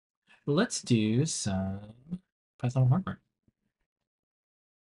let's do some Python hardware.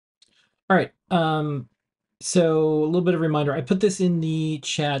 All right. So a little bit of a reminder. I put this in the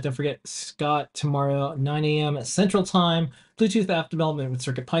chat. Don't forget, Scott, tomorrow, 9 a.m. Central Time, Bluetooth app development with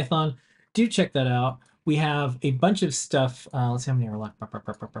CircuitPython. Do check that out. We have a bunch of stuff. Let's see how many are left.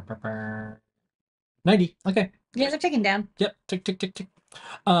 90. Okay. Yeah, they're taken down. Yep. Tick, tick, tick, tick.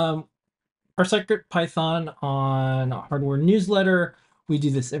 Our CircuitPython on hardware newsletter. We do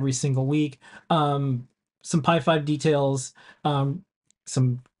this every single week. Some Pi 5 details, some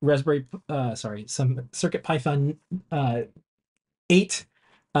some CircuitPython 8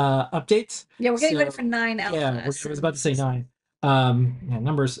 updates. Yeah, we're getting ready for 9 alpha. Yeah, I was about to say 9. Yeah,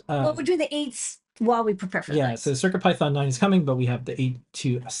 numbers. Well, we're doing the 8s while we prepare for the 9s. So CircuitPython 9 is coming, but we have the 8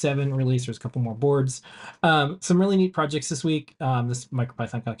 to 7 release. There's a couple more boards. Some really neat projects this week. This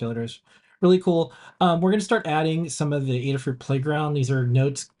MicroPython calculator is really cool. We're going to start adding some of the Adafruit Playground. These are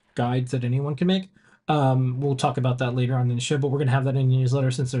notes, guides that anyone can make. We'll talk about that later on in the show, but we're going to have that in the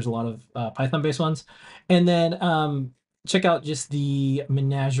newsletter since there's a lot of Python-based ones. And then check out just the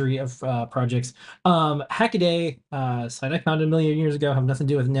menagerie of projects. Hackaday, site I founded a million years ago, have nothing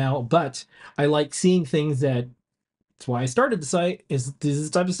to do with now, but I like seeing things that's why I started the site. This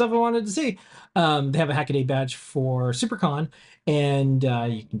is the type of stuff I wanted to see. They have a Hackaday badge for SuperCon, and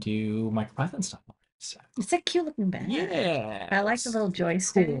you can do MicroPython stuff. So, it's a cute looking badge. Yeah, I like the little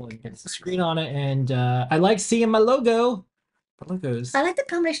joystick. Cool. It's a screen on it, and I like seeing my logo. The logos. I like the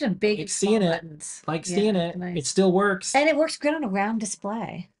combination of big and small buttons. Like seeing it. Nice. It still works, and it works good on a round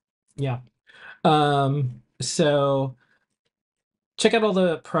display. Yeah. So check out all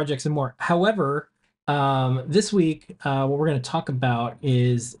the projects and more. However, this week, what we're going to talk about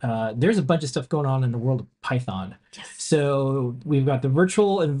is there's a bunch of stuff going on in the world of Python. Yes. So we've got the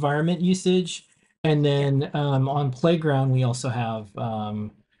virtual environment usage, and then on Playground, we also have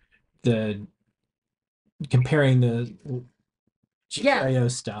the comparing the GPIO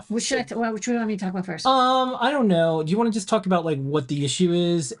stuff. Which one do you want me to talk about first? I don't know. Do you want to just talk about like what the issue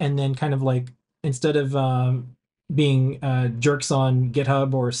is, and then kind of like instead of being jerks on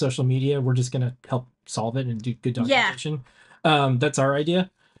GitHub or social media, we're just gonna help solve it and do good documentation. That's our idea.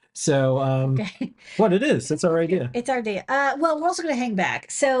 So okay. What it is, that's our idea. It's our idea. Well, we're also going to hang back.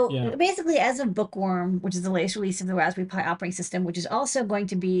 So basically, as of Bookworm, which is the latest release of the Raspberry Pi operating system, which is also going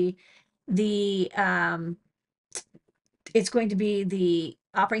to be the it's going to be the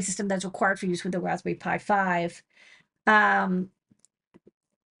operating system that's required for use with the Raspberry Pi 5. Debian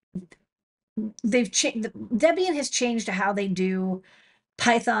has changed how they do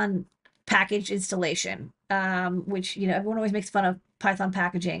Python package installation, which, everyone always makes fun of Python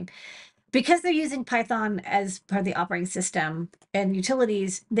packaging. Because they're using Python as part of the operating system and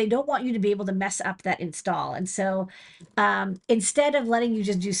utilities, they don't want you to be able to mess up that install. And so instead of letting you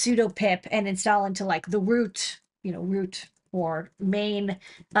just do sudo pip and install into like the root, root or main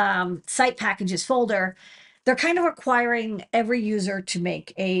site packages folder, they're kind of requiring every user to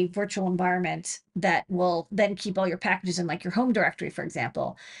make a virtual environment that will then keep all your packages in like your home directory, for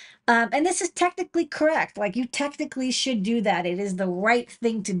example. And this is technically correct. Like you technically should do that. It is the right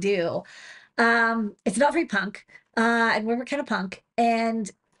thing to do. It's not very punk, and we're kind of punk, and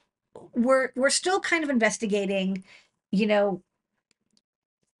we're still kind of investigating, even though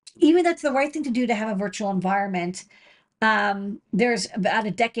it's the right thing to do to have a virtual environment. There's about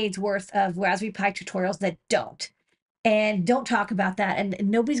a decade's worth of Raspberry Pi tutorials that don't talk about that, and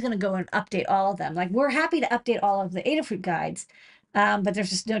nobody's going to go and update all of them. Like we're happy to update all of the Adafruit guides, but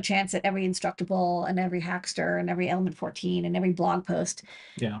there's just no chance that every Instructable and every Hackster and every Element 14 and every blog post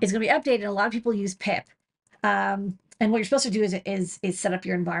is going to be updated. And a lot of people use pip, and what you're supposed to do is set up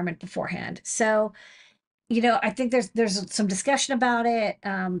your environment beforehand. So, I think there's some discussion about it.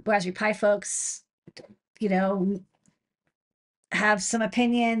 Raspberry Pi folks, have some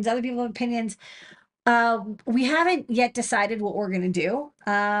opinions. Other people have opinions. We haven't yet decided what we're going to do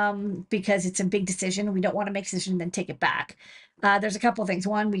because it's a big decision. We don't want to make a decision and then take it back. There's a couple of things.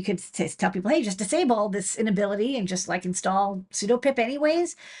 One, we could tell people, hey, just disable this inability and just like install sudo pip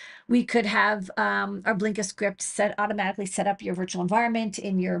anyways. We could have our Blinka script automatically set up your virtual environment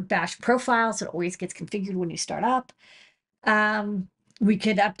in your bash profile so it always gets configured when you start up. We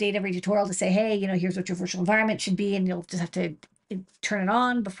could update every tutorial to say, hey, here's what your virtual environment should be, and you'll just have to turn it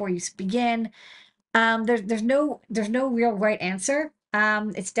on before you begin. There's no real right answer.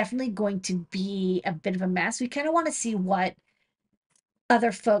 It's definitely going to be a bit of a mess. We kind of want to see what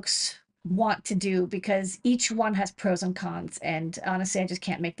other folks want to do because each one has pros and cons. And honestly, I just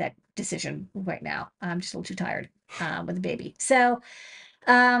can't make that decision right now. I'm just a little too tired with the baby. So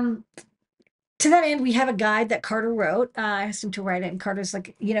To that end, we have a guide that Carter wrote. I asked him to write it, and Carter's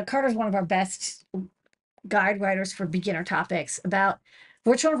like, Carter's one of our best guide writers for beginner topics about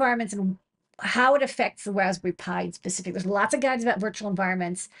virtual environments and how it affects the Raspberry Pi in specific. There's lots of guides about virtual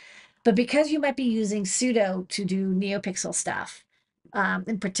environments, but because you might be using sudo to do NeoPixel stuff,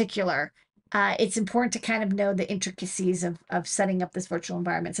 in particular, it's important to kind of know the intricacies of setting up this virtual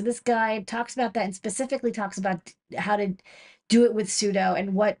environment. So this guide talks about that and specifically talks about how to do it with sudo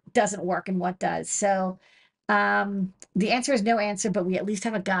and what doesn't work and what does. So the answer is no answer, but we at least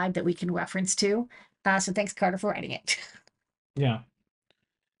have a guide that we can reference to. So thanks, Carter, for writing it. Yeah.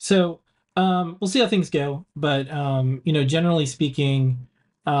 So we'll see how things go, but generally speaking,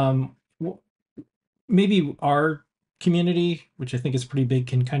 maybe our community, which I think is pretty big,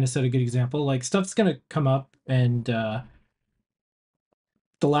 can kind of set a good example. Like stuff's gonna come up, and the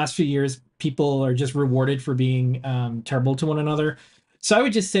last few years, people are just rewarded for being terrible to one another. So I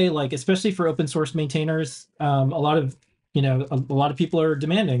would just say, like, especially for open source maintainers, a lot of a lot of people are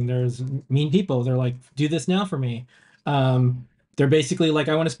demanding. There's mean people. They're like, do this now for me. They're basically like,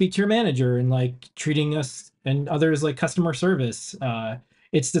 I want to speak to your manager, and like treating us and others like customer service.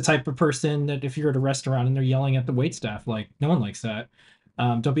 It's the type of person that if you're at a restaurant and they're yelling at the wait staff, like no one likes that.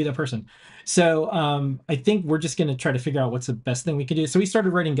 Don't be that person. So I think we're just going to try to figure out what's the best thing we can do. So we started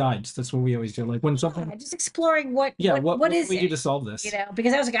writing guides. That's what we always do. Like when something, Yeah, just exploring what yeah, what is can we do it? to solve this?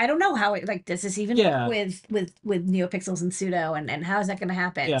 Because I was like, I don't know how it like does this even work Yeah, with NeoPixels and sudo and how is that going to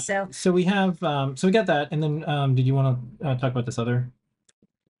happen? yeah. So So we have, so we got that, and then did you want to talk about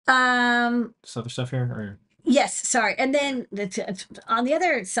um this other stuff here, or yes, sorry. And then on the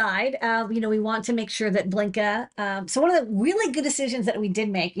other side, we want to make sure that Blinka. So one of the really good decisions that we did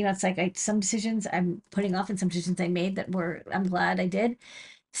make, it's like some decisions I'm putting off and some decisions I made that I'm glad I did.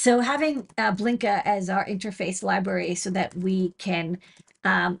 So having Blinka as our interface library so that we can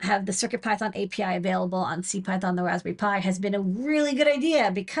have the CircuitPython API available on CPython, the Raspberry Pi, has been a really good idea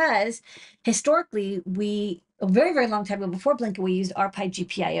because historically, a very, very long time ago, before Blinka, we used RPi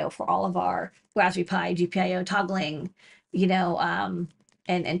GPIO for all of our Raspberry Pi GPIO toggling, and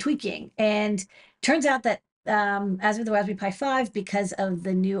tweaking. And turns out that as with the Raspberry Pi 5, because of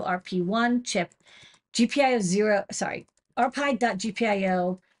the new RP1 chip, GPIO 0, sorry,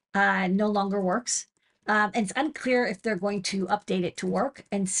 rpi.gpio no longer works. And it's unclear if they're going to update it to work.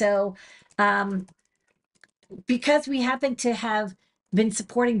 And so, because we happen to have been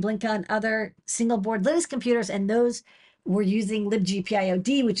supporting Blinka on other single board Linux computers, and those were using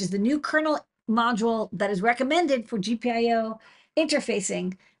libgpiod, which is the new kernel module that is recommended for GPIO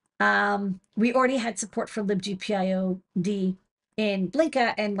interfacing. We already had support for libgpiod in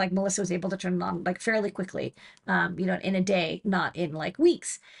Blinka, and like Melissa was able to turn it on like fairly quickly, in a day, not in like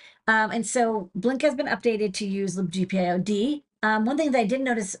weeks. And so Blink has been updated to use libgpiod. One thing that I did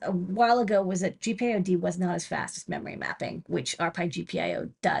notice a while ago was that GPIOD was not as fast as memory mapping, which RPi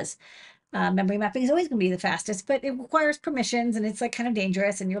GPIO does. Memory mapping is always going to be the fastest, but it requires permissions and it's like kind of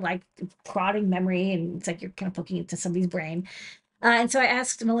dangerous. And you're like prodding memory, and it's like you're kind of poking into somebody's brain. And so I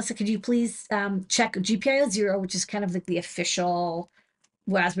asked Melissa, could you please check GPIO 0, which is kind of like the official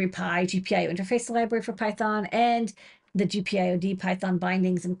Raspberry Pi GPIO interface library for Python, and the GPIOD Python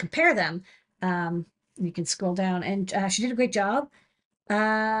bindings, and compare them. You can scroll down, and she did a great job.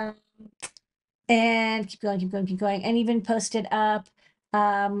 Uh, and keep going, keep going, keep going, and even posted up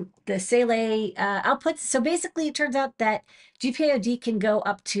the Sele outputs. So basically, it turns out that GPIOD can go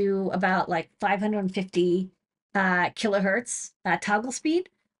up to about like 550 kilohertz toggle speed.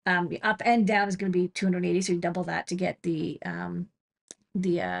 Up and down is going to be 280, so you double that to get the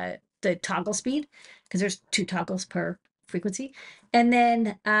toggle speed, because there's two toggles per frequency. And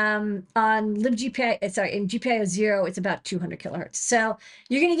then on libgpi, sorry, in GPIO 0, it's about 200 kilohertz. So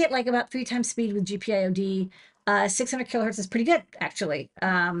you're going to get like about 3 times speed with GPIOD. 600 kilohertz is pretty good, actually,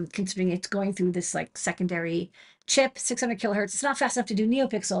 considering it's going through this like secondary chip. 600 kilohertz. It's not fast enough to do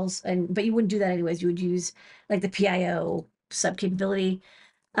neopixels, but you wouldn't do that anyways. You would use like the PIO sub capability.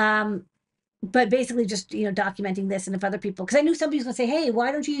 But basically just documenting this, and if other people, because I knew somebody's going to say, hey,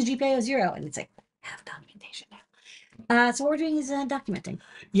 why don't you use GPIO 0, and it's like, I have documentation now. So what we're doing is documenting.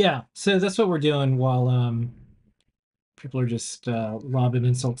 yeah. So that's what we're doing while people are just lobbing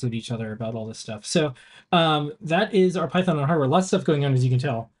insults at each other about all this stuff. So that is our Python on hardware. Lots of stuff going on, as you can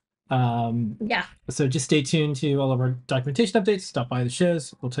tell. Yeah. So just stay tuned to all of our documentation updates. Stop by the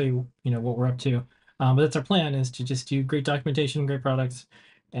shows. We'll tell you, what we're up to. But that's our plan, is to just do great documentation, great products,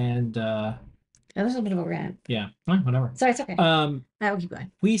 and That was a bit of a rant. yeah, whatever. Sorry, it's okay. Now we'll keep going.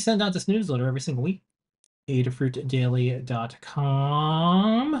 We send out this newsletter every single week.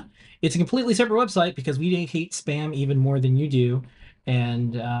 adafruitdaily.com. It's a completely separate website because we hate spam even more than you do.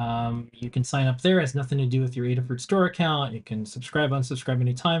 and you can sign up there. It has nothing to do with your Adafruit store account. You can subscribe, unsubscribe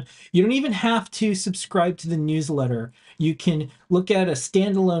anytime. You don't even have to subscribe to the newsletter. You can look at a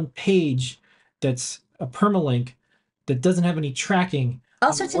standalone page that's a permalink that doesn't have any tracking on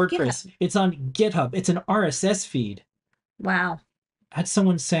Also, the it's in WordPress. GitHub. It's on GitHub. It's an RSS feed. Wow. I had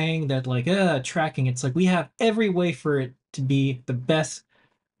someone saying that like tracking. It's like we have every way for it to be the best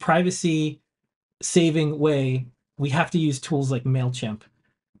privacy saving way. We have to use tools like MailChimp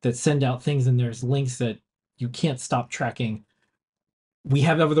that send out things and there's links that you can't stop tracking. We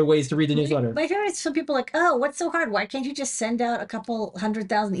have other ways to read the newsletter. My favorite is some people like, oh, what's so hard? Why can't you just send out a couple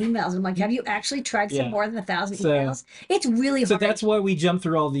 100,000 emails? I'm like, have you actually tried to send Yeah. more than 1,000 So emails? It's really so hard. that's why we jump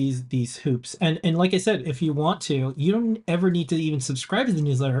through all these hoops. And like I said, if you want to, you don't ever need to even subscribe to the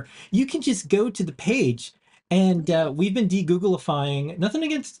newsletter. You can just go to the page, and we've been de-Googleifying. Nothing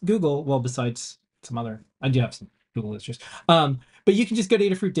against Google, well, besides some other. I do have some Google listers. But you can just go to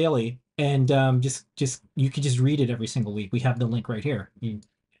Adafruit Daily, and just you can just read it every single week. We have the link right here.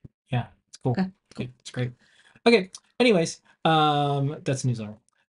 Yeah, it's cool. Okay, cool. It's great. Okay. Anyways, that's newsletter.